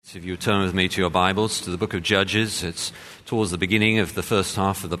So if you turn with me to your Bibles, to the book of Judges, it's towards the beginning of the first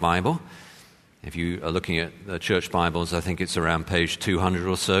half of the Bible. If you are looking at the church Bibles, I think it's around page 200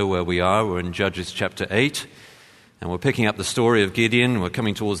 or so where we are. We're in Judges chapter 8, and we're picking up the story of Gideon. We're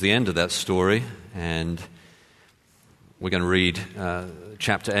coming towards the end of that story, and we're going to read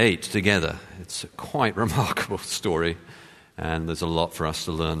chapter 8 together. It's a quite remarkable story, and there's a lot for us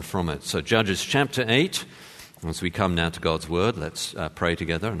to learn from it. So Judges chapter 8. As we come now to God's Word, let's pray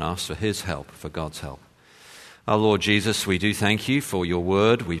together and ask for His help, for God's help. Our Lord Jesus, we do thank You for Your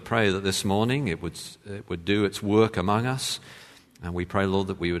Word. We pray that this morning it would do its work among us. And we pray, Lord,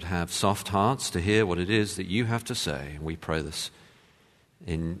 that we would have soft hearts to hear what it is that You have to say. And we pray this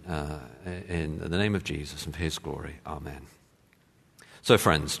in the name of Jesus and for His glory. Amen. So,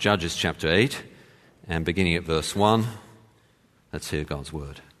 friends, Judges chapter 8, and beginning at verse 1, let's hear God's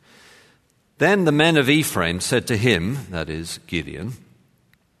Word. Then the men of Ephraim said to him, that is Gideon,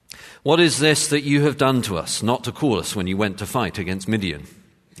 "What is this that you have done to us, not to call us when you went to fight against Midian?"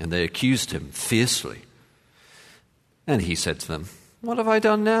 And they accused him fiercely. And he said to them, "What have I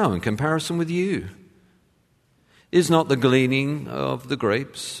done now in comparison with you? Is not the gleaning of the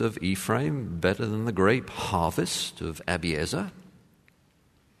grapes of Ephraim better than the grape harvest of Abiezer?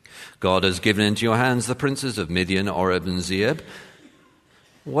 God has given into your hands the princes of Midian, Oreb, and Zeeb.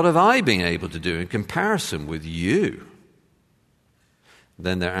 What have I been able to do in comparison with you?"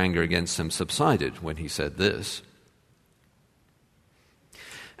 Then their anger against him subsided when he said this.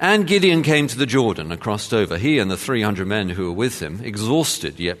 And Gideon came to the Jordan and crossed over, he and the 300 men who were with him,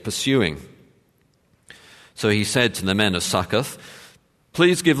 exhausted yet pursuing. So he said to the men of Succoth,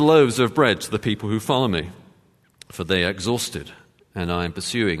 "Please give loaves of bread to the people who follow me, for they are exhausted, and I am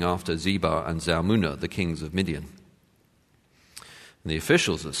pursuing after Zebah and Zalmunna, the kings of Midian." And the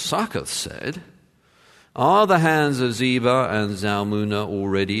officials of Succoth said, "Are the hands of Zebah and Zalmunna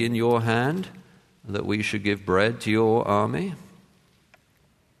already in your hand, that we should give bread to your army?"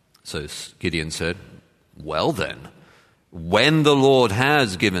 So Gideon said, "Well then, when the Lord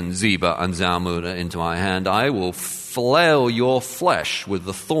has given Zebah and Zalmunna into my hand, I will flail your flesh with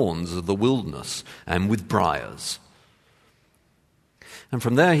the thorns of the wilderness and with briars." And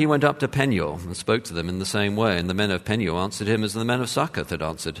from there he went up to Peniel and spoke to them in the same way. And the men of Peniel answered him as the men of Succoth had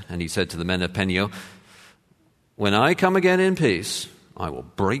answered. And he said to the men of Peniel, "When I come again in peace, I will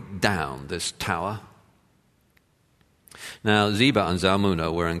break down this tower." Now Zebah and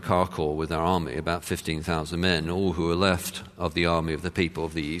Zalmunna were in Karkor with their army, about 15,000 men, all who were left of the army of the people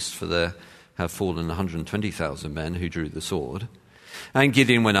of the east, for there have fallen 120,000 men who drew the sword. And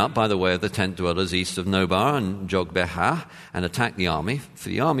Gideon went up by the way of the tent dwellers east of Nobar and Jogbehah and attacked the army, for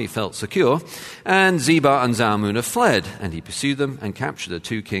the army felt secure. And Zebah and Zalmunna fled, and he pursued them and captured the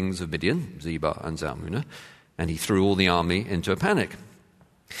 2 kings of Midian, Zebah and Zalmunna, and he threw all the army into a panic.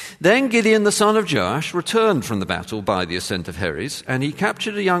 Then Gideon the son of Joash returned from the battle by the ascent of Heres, and he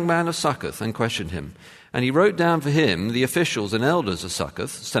captured a young man of Succoth and questioned him. And he wrote down for him the officials and elders of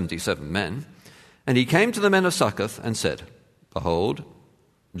Succoth, 77 men. And he came to the men of Succoth and said, "Behold,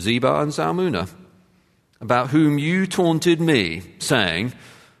 Zebah and Zalmunna, about whom you taunted me, saying,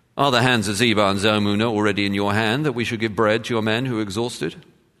 'Are the hands of Zebah and Zalmunna already in your hand, that we should give bread to your men who are exhausted?'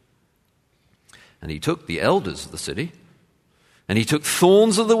 And he took the elders of the city, and he took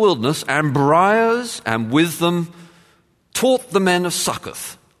thorns of the wilderness and briars, and with them taught the men of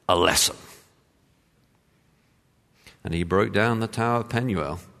Succoth a lesson. And he broke down the tower of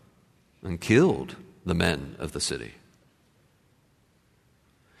Penuel and killed the men of the city.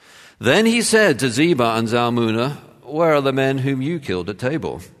 Then he said to Zebah and Zalmunna, 'Where are the men whom you killed at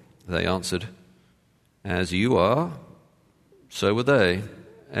Tabor?' They answered, 'As you are, so were they.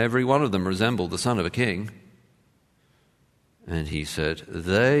 Every one of them resembled the son of a king.' And he said,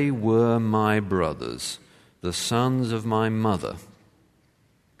 'They were my brothers, the sons of my mother.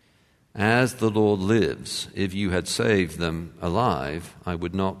 As the Lord lives, if you had saved them alive, I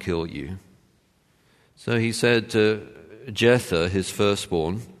would not kill you.' So he said to Jether, his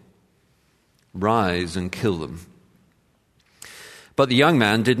firstborn, 'Rise and kill them.' But the young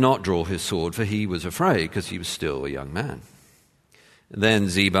man did not draw his sword, for he was afraid, because he was still a young man. Then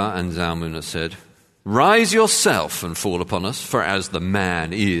Zebah and Zalmunna said, 'Rise yourself and fall upon us, for as the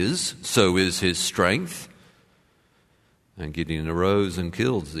man is, so is his strength.' And Gideon arose and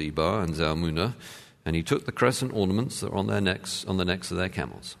killed Zebah and Zalmunna, and he took the crescent ornaments that were on the necks of their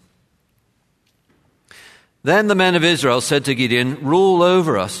camels. Then the men of Israel said to Gideon, 'Rule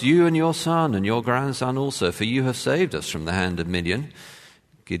over us, you and your son and your grandson also, for you have saved us from the hand of Midian.'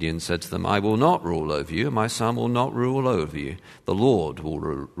 Gideon said to them, 'I will not rule over you, and my son will not rule over you. The Lord will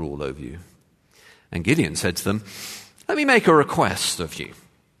rule over you.' And Gideon said to them, 'Let me make a request of you.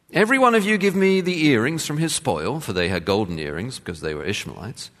 Every one of you give me the earrings from his spoil," for they had golden earrings because they were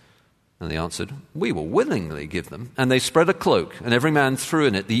Ishmaelites. And they answered, "We will willingly give them." And they spread a cloak, and every man threw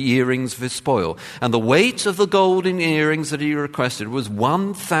in it the earrings of his spoil. And the weight of the golden earrings that he requested was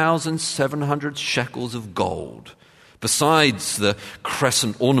 1,700 shekels of gold, besides the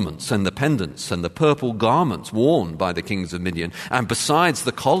crescent ornaments and the pendants and the purple garments worn by the kings of Midian, and besides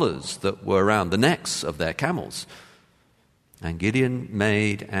the collars that were around the necks of their camels. And Gideon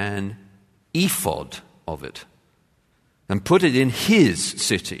made an ephod of it and put it in his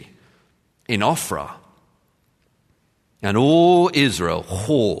city, in Ophrah. And all Israel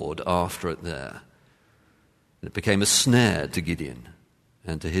whored after it there. And it became a snare to Gideon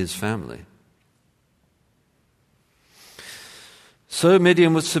and to his family. So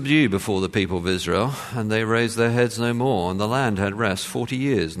Midian was subdued before the people of Israel, and they raised their heads no more, and the land had rest 40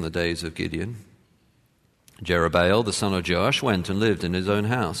 years in the days of Gideon. Jerubbaal, the son of Joash, went and lived in his own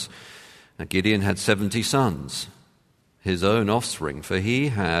house. And Gideon had 70 sons, his own offspring, for he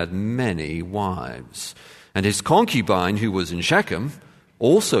had many wives. And his concubine, who was in Shechem,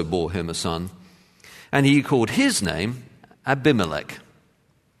 also bore him a son, and he called his name Abimelech.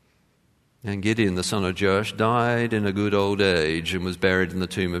 And Gideon, the son of Joash, died in a good old age and was buried in the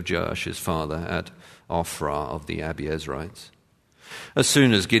tomb of Joash, his father, at Ophrah of the Abiezrites. As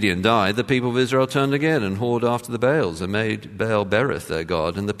soon as Gideon died, the people of Israel turned again and whored after the Baals and made Baal-berith their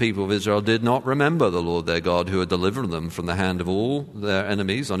god. And the people of Israel did not remember the Lord their God, who had delivered them from the hand of all their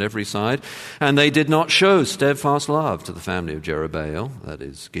enemies on every side. And they did not show steadfast love to the family of Jerubbaal, that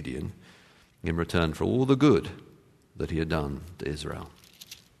is Gideon, in return for all the good that he had done to Israel.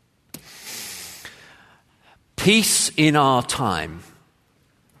 Peace in our time.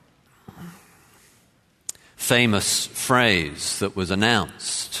 Famous phrase that was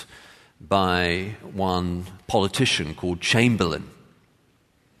announced by one politician called Chamberlain.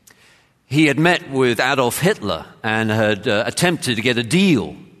 He had met with Adolf Hitler and had attempted to get a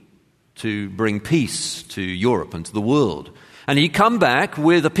deal to bring peace to Europe and to the world. And he'd come back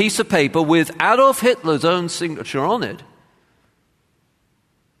with a piece of paper with Adolf Hitler's own signature on it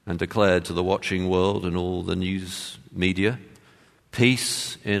and declared to the watching world and all the news media,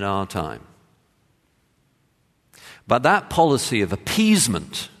 peace in our time. But that policy of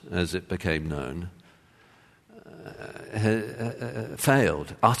appeasement, as it became known,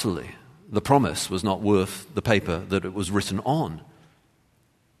 failed utterly. The promise was not worth the paper that it was written on.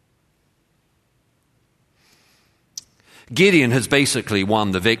 Gideon has basically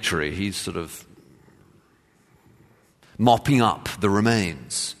won the victory. He's sort of mopping up the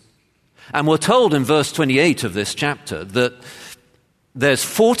remains. And we're told in verse 28 of this chapter that there's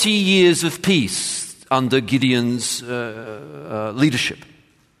 40 years of peace under Gideon's leadership.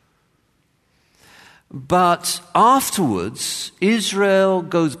 But afterwards, Israel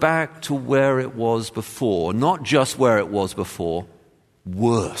goes back to where it was before, not just where it was before,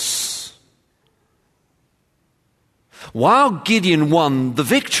 worse. While Gideon won the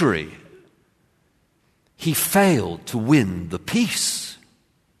victory, he failed to win the peace.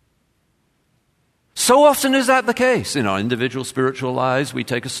 So often is that the case in our individual spiritual lives. We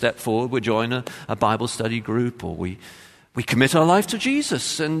take a step forward, we join a Bible study group, or we commit our life to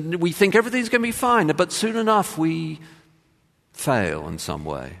Jesus, and we think everything's going to be fine, but soon enough we fail in some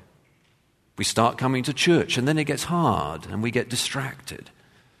way. We start coming to church, and then it gets hard, and we get distracted.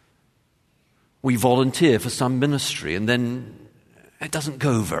 We volunteer for some ministry, and then it doesn't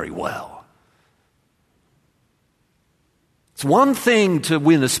go very well. It's one thing to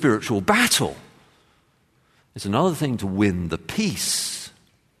win a spiritual battle. It's another thing to win the peace.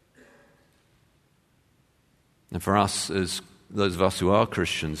 And for us, as those of us who are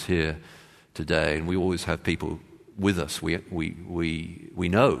Christians here today, and we always have people with us we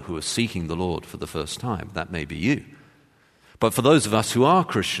know who are seeking the Lord for the first time. That may be you. But for those of us who are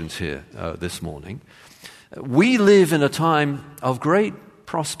Christians here this morning, we live in a time of great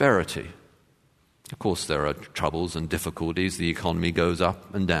prosperity. Of course, there are troubles and difficulties. The economy goes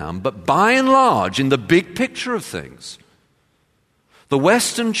up and down. But by and large, in the big picture of things, the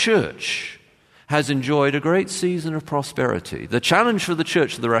Western church has enjoyed a great season of prosperity. The challenge for the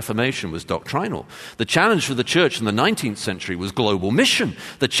church of the Reformation was doctrinal. The challenge for the church in the 19th century was global mission.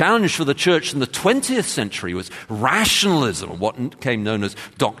 The challenge for the church in the 20th century was rationalism, what became known as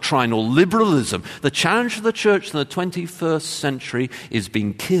doctrinal liberalism. The challenge for the church in the 21st century is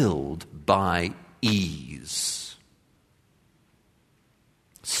being killed by ease.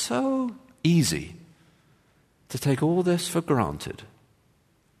 So easy to take all this for granted.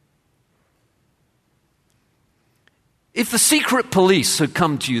 If the secret police had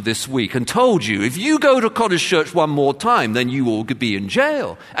come to you this week and told you, if you go to Cottage Church one more time, then you will be in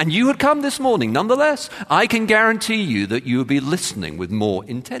jail, and you had come this morning nonetheless, I can guarantee you that you would be listening with more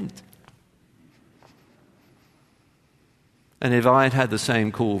intent. And if I had had the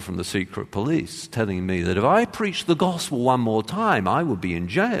same call from the secret police telling me that if I preached the gospel one more time, I would be in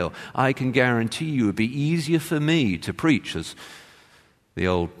jail, I can guarantee you it would be easier for me to preach, as the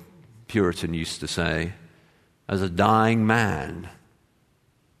old Puritan used to say, as a dying man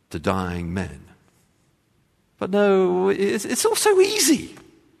to dying men. But no, it's all so easy.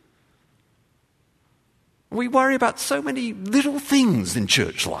 We worry about so many little things in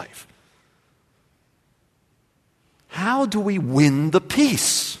church life. How do we win the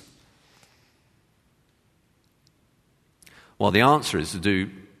peace? Well, the answer is to do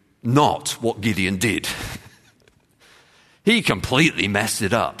not what Gideon did. He completely messed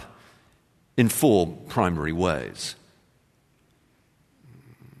it up in 4 primary ways.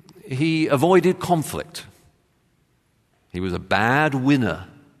 He avoided conflict. He was a bad winner.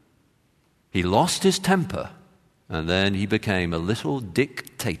 He lost his temper, and then he became a little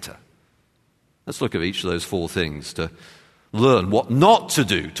dictator. Let's look at each of those 4 things to learn what not to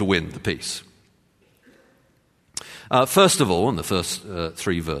do to win the peace. First of all, in the first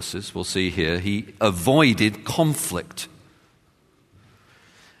 3 verses, we'll see here, he avoided conflict.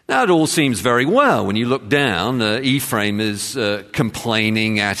 Now, it all seems very well. When you look down, Ephraim is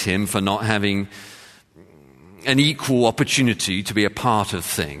complaining at him for not having an equal opportunity to be a part of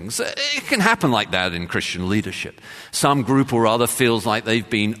things. It can happen like that in Christian leadership. Some group or other feels like they've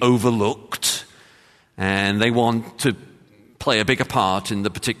been overlooked and they want to play a bigger part in the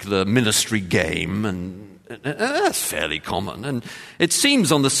particular ministry game, and that's fairly common. And it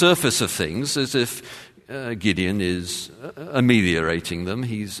seems on the surface of things as if Gideon is ameliorating them,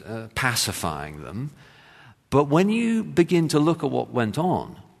 he's pacifying them. But when you begin to look at what went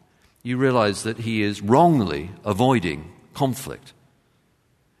on, you realize that he is wrongly avoiding conflict.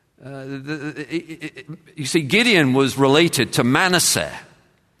 You see, Gideon was related to Manasseh.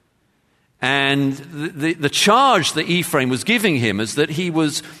 And the charge that Ephraim was giving him is that he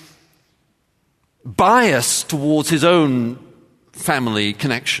was biased towards his own family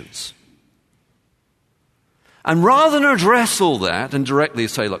connections. And rather than address all that and directly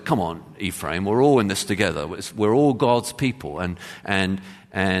say, look, come on, Ephraim, we're all in this together. We're all God's people. And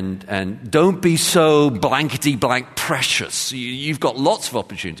don't be so blankety-blank precious. You've got lots of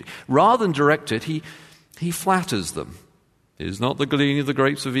opportunity. Rather than direct it, he flatters them. Is not the gleaning of the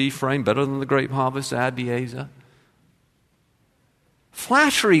grapes of Ephraim better than the grape harvest of Abiezer?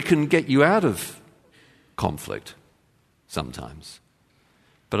 Flattery can get you out of conflict sometimes.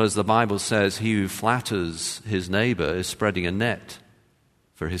 But as the Bible says, he who flatters his neighbor is spreading a net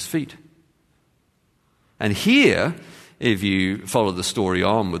for his feet. And here, if you follow the story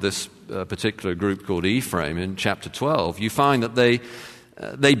on with this particular group called Ephraim in chapter 12, you find that they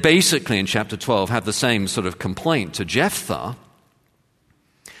basically in chapter 12 have the same sort of complaint to Jephthah.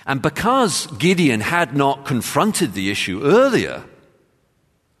 And because Gideon had not confronted the issue earlier,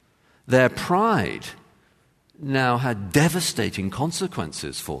 their pride now had devastating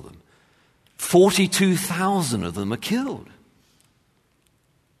consequences for them. 42,000 of them are killed.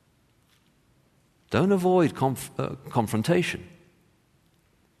 Don't avoid confrontation.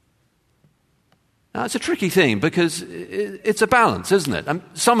 Now, it's a tricky thing because it's a balance, isn't it?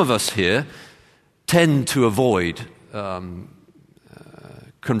 Some of us here tend to avoid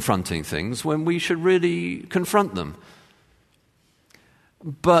confronting things when we should really confront them.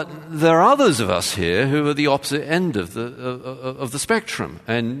 But there are others of us here who are the opposite end of the spectrum.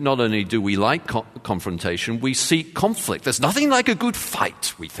 And not only do we like confrontation, we seek conflict. There's nothing like a good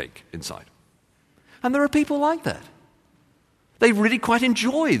fight, we think, inside. And there are people like that. They really quite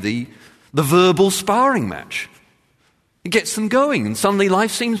enjoy the verbal sparring match. It gets them going, and suddenly life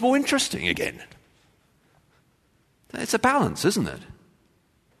seems more interesting again. It's a balance, isn't it?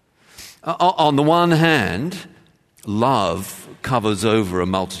 On the one hand, love covers over a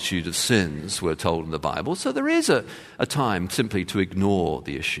multitude of sins, we're told in the Bible. So there is a time simply to ignore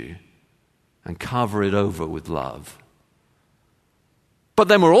the issue and cover it over with love. But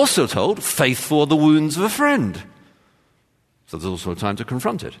then we're also told, faithful are the wounds of a friend. So there's also a time to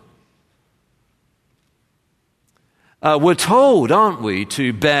confront it. We're told, aren't we,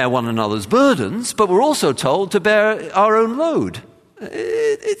 to bear one another's burdens, but we're also told to bear our own load.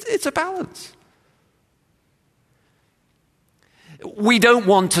 It's a balance. We don't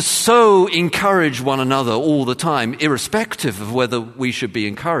want to so encourage one another all the time, irrespective of whether we should be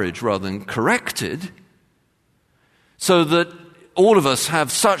encouraged rather than corrected, so that all of us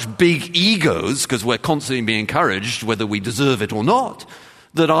have such big egos, because we're constantly being encouraged, whether we deserve it or not,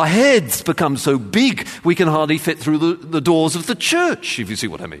 that our heads become so big we can hardly fit through the doors of the church, if you see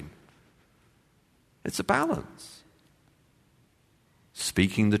what I mean. It's a balance.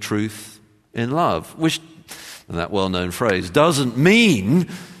 Speaking the truth in love, which, and that well-known phrase, doesn't mean,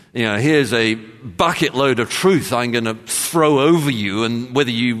 here's a bucket load of truth I'm going to throw over you, and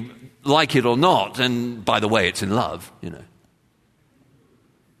whether you like it or not, and by the way, it's in love,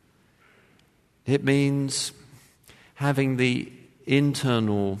 It means having the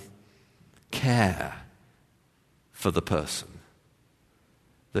internal care for the person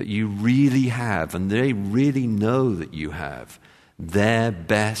that you really have, and they really know that you have their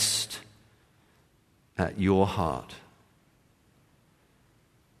best at your heart.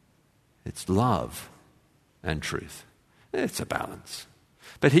 It's love and truth. It's a balance.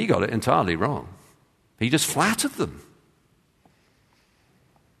 But he got it entirely wrong. He just flattered them.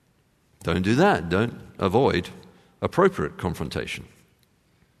 Don't do that. Don't avoid appropriate confrontation.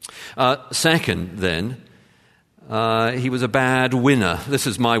 Second, then, he was a bad winner. This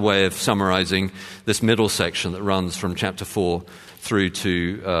is my way of summarizing this middle section that runs from chapter 4 through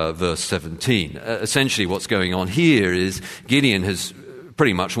to verse 17. Essentially what's going on here is Gideon has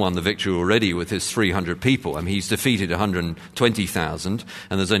pretty much won the victory already with his 300 people. I mean, he's defeated 120,000,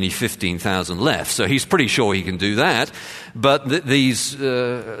 and there's only 15,000 left. So he's pretty sure he can do that. But these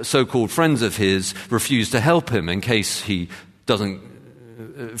so-called friends of his refuse to help him in case he doesn't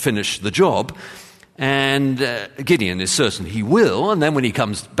finish the job. And Gideon is certain he will. And then when he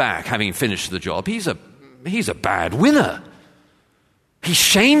comes back, having finished the job, he's a bad winner. He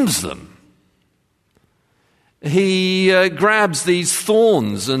shames them. He grabs these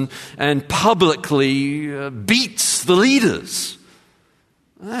thorns and publicly beats the leaders.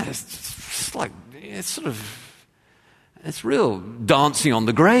 It's real dancing on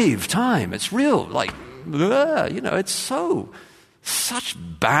the grave time. It's real, it's such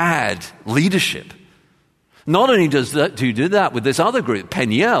bad leadership. Not only does he do that with this other group,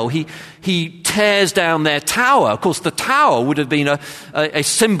 Peniel, he tears down their tower. Of course, the tower would have been a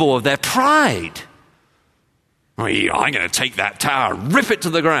symbol of their pride. I'm going to take that tower, rip it to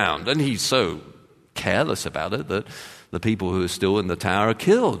the ground. And he's so careless about it that the people who are still in the tower are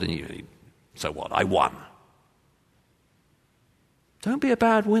killed. And so what? I won. Don't be a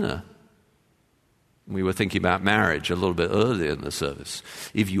bad winner. We were thinking about marriage a little bit earlier in the service.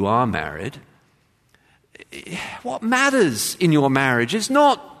 If you are married, what matters in your marriage is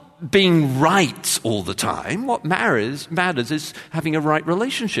not being right all the time. What matters is having a right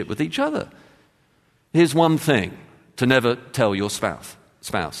relationship with each other. Here's one thing to never tell your spouse.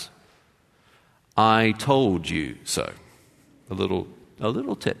 I told you so. A little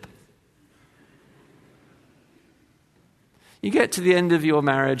tip. You get to the end of your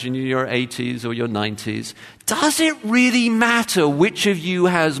marriage in your 80s or your 90s. Does it really matter which of you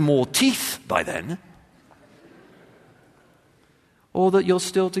has more teeth by then? Or that you're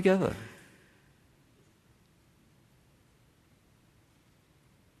still together?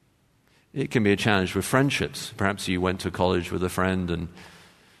 It can be a challenge with friendships. Perhaps you went to college with a friend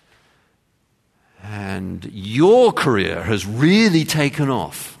and your career has really taken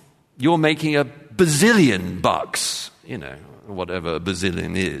off. You're making a bazillion bucks, whatever a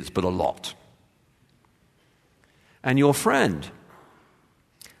bazillion is, but a lot. And your friend,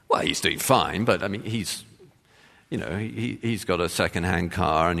 well, he's doing fine, but I mean, he's got a second-hand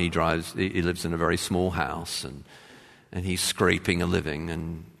car and he lives in a very small house and he's scraping a living,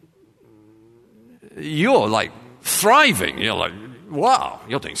 and you're like thriving. You're like, wow,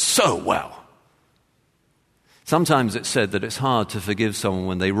 you're doing so well. Sometimes it's said that it's hard to forgive someone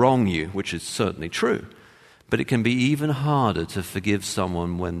when they wrong you, which is certainly true. But it can be even harder to forgive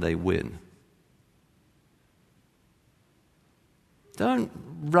someone when they win. Don't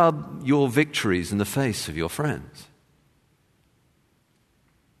rub your victories in the face of your friends.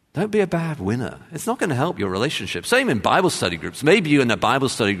 Don't be a bad winner. It's not going to help your relationship. Same in Bible study groups. Maybe you're in a Bible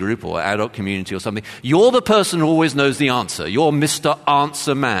study group or adult community or something. You're the person who always knows the answer. You're Mr.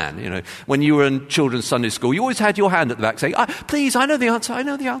 Answer Man. When you were in children's Sunday school, you always had your hand at the back saying, please, I know the answer, I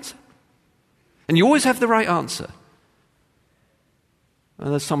know the answer. And you always have the right answer.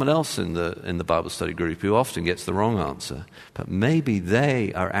 And there's someone else in the Bible study group who often gets the wrong answer. But maybe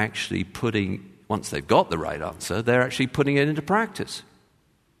they are actually once they've got the right answer, they're actually putting it into practice.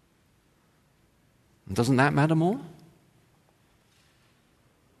 Doesn't that matter more?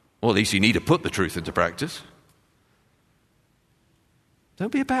 Or at least you need to put the truth into practice.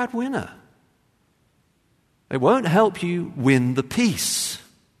 Don't be a bad winner. It won't help you win the peace.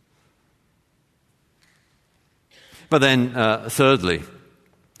 But then, thirdly,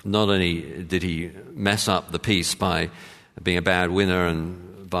 not only did he mess up the peace by being a bad winner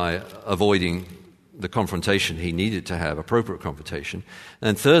and by avoiding the confrontation he needed to have, appropriate confrontation,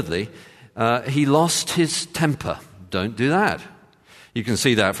 and thirdly, he lost his temper. Don't do that. You can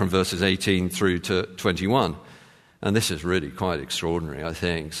see that from verses 18 through to 21. And this is really quite extraordinary, I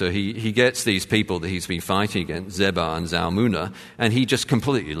think. So he gets these people that he's been fighting against, Zebah and Zalmunna, and he just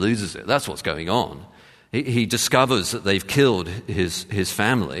completely loses it. That's what's going on. He discovers that they've killed his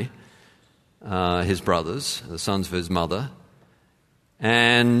family, his brothers, the sons of his mother,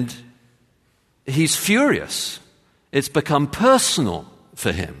 and he's furious. It's become personal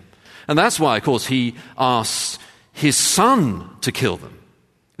for him. And that's why, of course, he asks his son to kill them.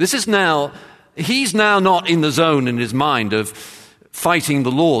 He's now not in the zone in his mind of fighting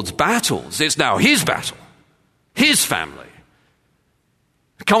the Lord's battles. It's now his battle, his family.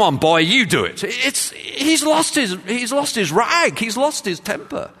 Come on, boy, you do it. He's lost his rag. He's lost his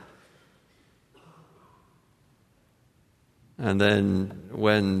temper. And then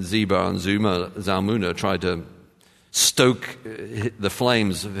when Zebah and Zalmunna tried to stoke the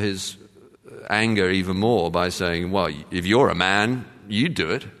flames of his anger even more by saying, well, if you're a man, you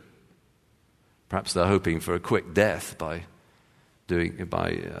do it. Perhaps they're hoping for a quick death by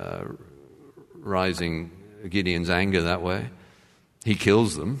rising Gideon's anger that way. He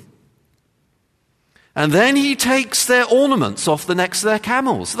kills them. And then he takes their ornaments off the necks of their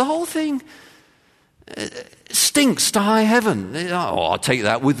camels. The whole thing stinks to high heaven. Oh, I'll take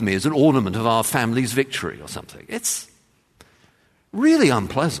that with me as an ornament of our family's victory or something. It's really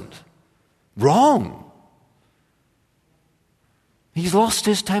unpleasant. Wrong. He's lost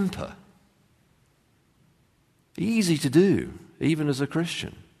his temper. Easy to do, even as a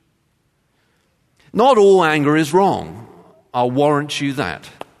Christian. Not all anger is wrong. I'll warrant you that.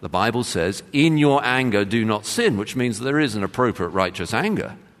 The Bible says, in your anger do not sin, which means there is an appropriate righteous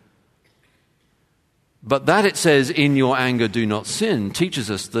anger. But that it says, in your anger do not sin,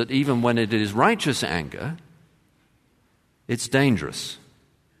 teaches us that even when it is righteous anger, it's dangerous.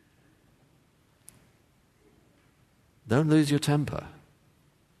 Don't lose your temper.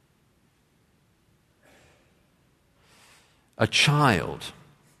 A child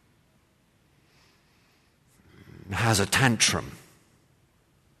has a tantrum.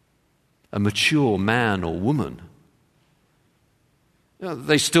 A mature man or woman,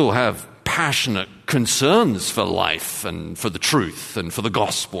 they still have passionate concerns for life and for the truth and for the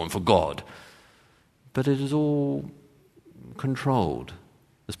gospel and for God. But it is all controlled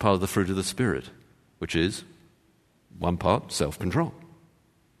as part of the fruit of the Spirit, which is one part self-control.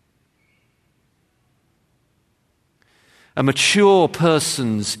 A mature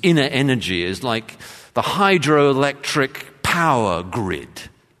person's inner energy is like the hydroelectric power grid.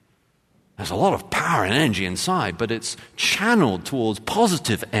 There's a lot of power and energy inside, but it's channeled towards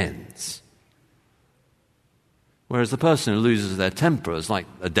positive ends. Whereas the person who loses their temper is like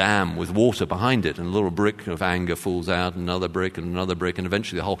a dam with water behind it, and a little brick of anger falls out, another brick, and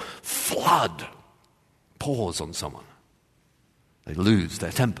eventually the whole flood pours on someone. They lose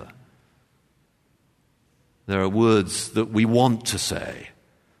their temper. There are words that we want to say,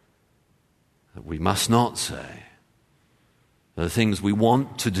 that we must not say. There are things we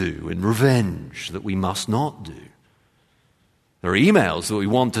want to do in revenge that we must not do. There are emails that we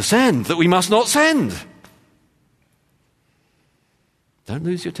want to send that we must not send. Don't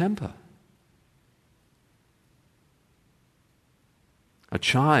lose your temper. A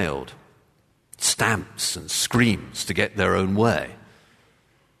child stamps and screams to get their own way.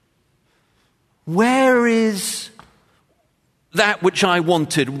 Where is that which I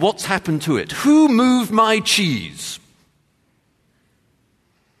wanted? What's happened to it? Who moved my cheese?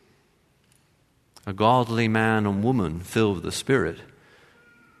 A godly man and woman filled with the Spirit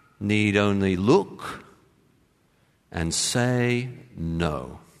need only look and say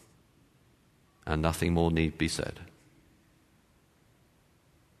no, and nothing more need be said.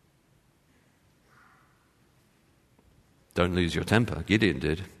 Don't lose your temper. Gideon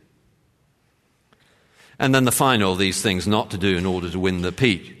did. And then the final of these things not to do in order to win the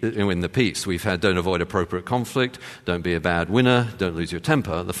peace. We've had don't avoid appropriate conflict, don't be a bad winner, don't lose your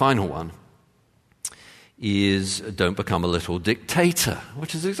temper. The final one is don't become a little dictator,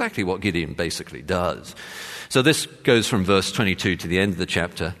 which is exactly what Gideon basically does. So this goes from verse 22 to the end of the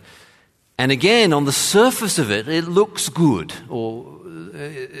chapter. And again, on the surface of it, it looks good, or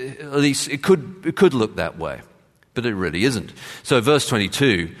at least it could look that way, but it really isn't. So verse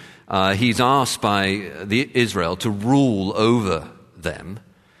 22, he's asked by Israel to rule over them,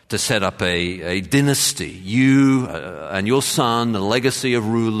 to set up a dynasty, you and your son, a legacy of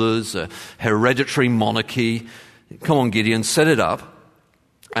rulers, a hereditary monarchy. Come on, Gideon, set it up.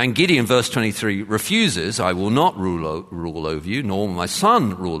 And Gideon, verse 23, refuses. I will not rule over you, nor will my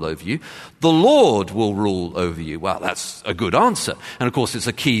son rule over you. The Lord will rule over you. Well, that's a good answer. And of course, it's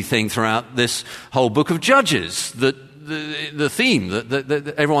a key thing throughout this whole book of Judges, that the theme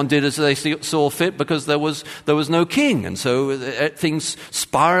that everyone did as they saw fit because there was no king. And so things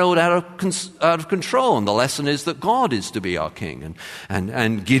spiraled out of control. And the lesson is that God is to be our king.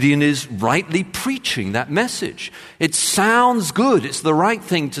 And Gideon is rightly preaching that message. It sounds good. It's the right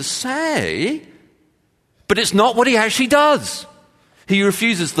thing to say, but it's not what he actually does. He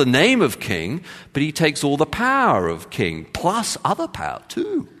refuses the name of king, but he takes all the power of king, plus other power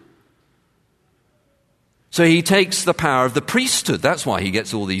too. So he takes the power of the priesthood. That's why he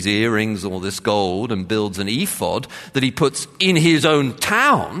gets all these earrings, all this gold, and builds an ephod that he puts in his own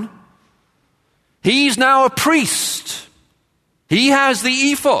town. He's now a priest. He has the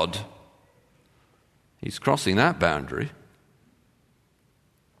ephod. He's crossing that boundary.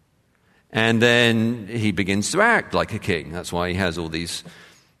 And then he begins to act like a king. That's why he has all these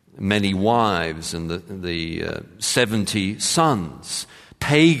many wives and the 70 sons.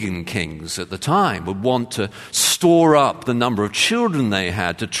 Pagan kings at the time would want to store up the number of children they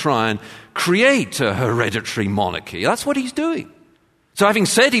had to try and create a hereditary monarchy. That's what he's doing. So having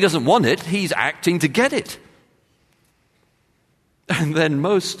said he doesn't want it, he's acting to get it. And then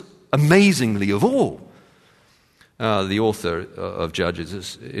most amazingly of all, the author of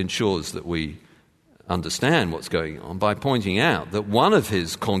Judges ensures that we understand what's going on by pointing out that one of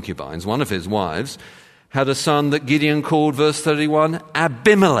his concubines, one of his wives, had a son that Gideon called, verse 31,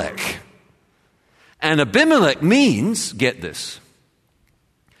 Abimelech. And Abimelech means, get this,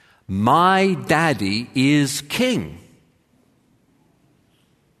 my daddy is king.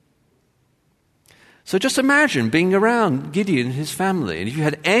 So just imagine being around Gideon and his family, and if you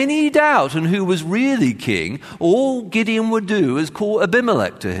had any doubt on who was really king, all Gideon would do is call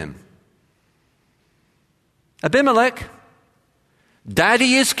Abimelech to him. Abimelech,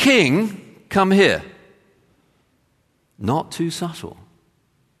 daddy is king, come here. Not too subtle,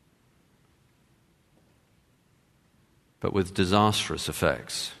 but with disastrous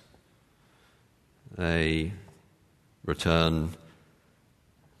effects. They return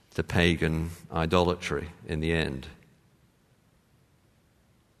to pagan idolatry in the end.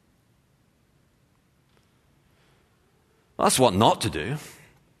 That's what not to do.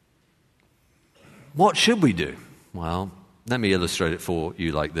 What should we do? Well, let me illustrate it for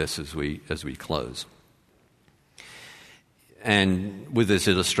you like this as we close. And with this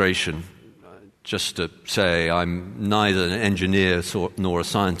illustration, just to say, I'm neither an engineer nor a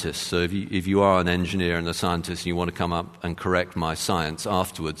scientist. So if you are an engineer and a scientist and you want to come up and correct my science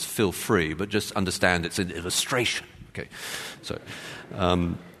afterwards, feel free. But just understand it's an illustration. Okay. So,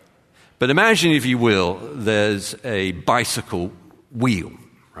 but imagine, if you will, there's a bicycle wheel,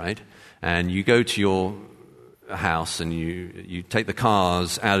 right? And you go to your house and you take the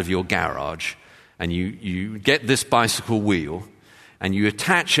cars out of your garage. And you get this bicycle wheel and you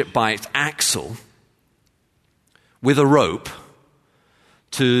attach it by its axle with a rope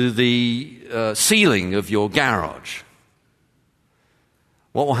to the ceiling of your garage.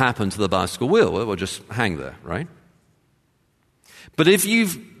 What will happen to the bicycle wheel? Well, it will just hang there, right? But if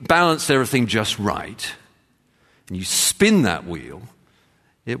you've balanced everything just right and you spin that wheel,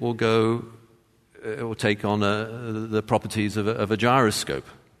 it will take on the properties of a gyroscope.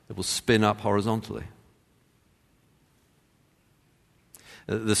 It will spin up horizontally.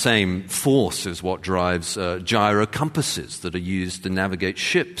 The same force is what drives gyro compasses that are used to navigate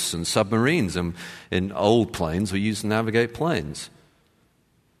ships and submarines, and in old planes were used to navigate planes.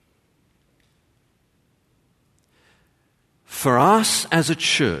 For us as a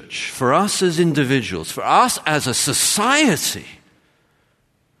church, for us as individuals, for us as a society,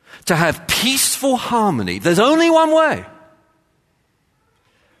 to have peaceful harmony, there's only one way.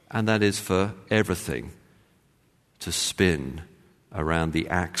 And that is for everything to spin around the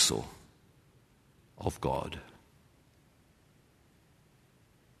axle of God.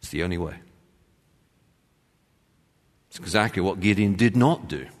 It's the only way. It's exactly what Gideon did not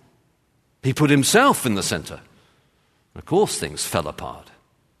do. He put himself in the center. Of course, things fell apart.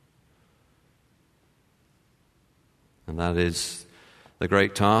 And that is the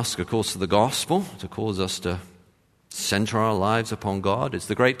great task, of course, of the gospel, to cause us to center our lives upon God. It's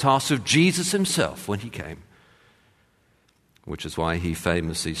the great task of Jesus himself when he came, which is why he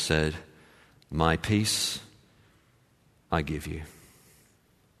famously said, "My peace I give you."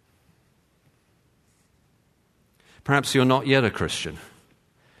 Perhaps you're not yet a Christian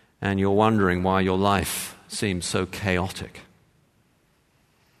and you're wondering why your life seems so chaotic.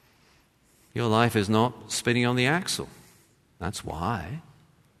 Your life is not spinning on the axle. That's why.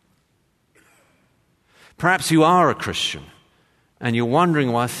 Perhaps you are a Christian and you're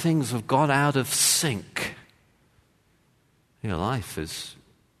wondering why things have got out of sync. Your life is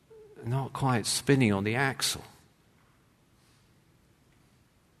not quite spinning on the axle.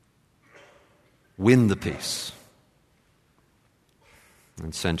 Win the peace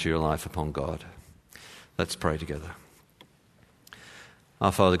and center your life upon God. Let's pray together.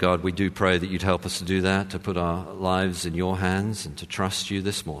 Our Father God, we do pray that you'd help us to do that, to put our lives in your hands and to trust you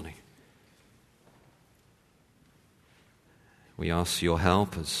this morning. We ask your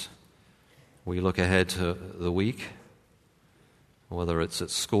help as we look ahead to the week, whether it's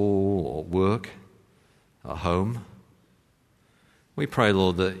at school or work, at home. We pray,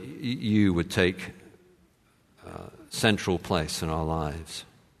 Lord, that you would take central place in our lives.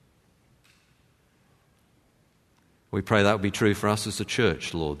 We pray that would be true for us as a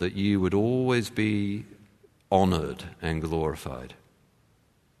church, Lord, that you would always be honored and glorified.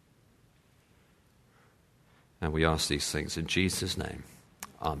 And we ask these things in Jesus' name.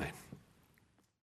 Amen.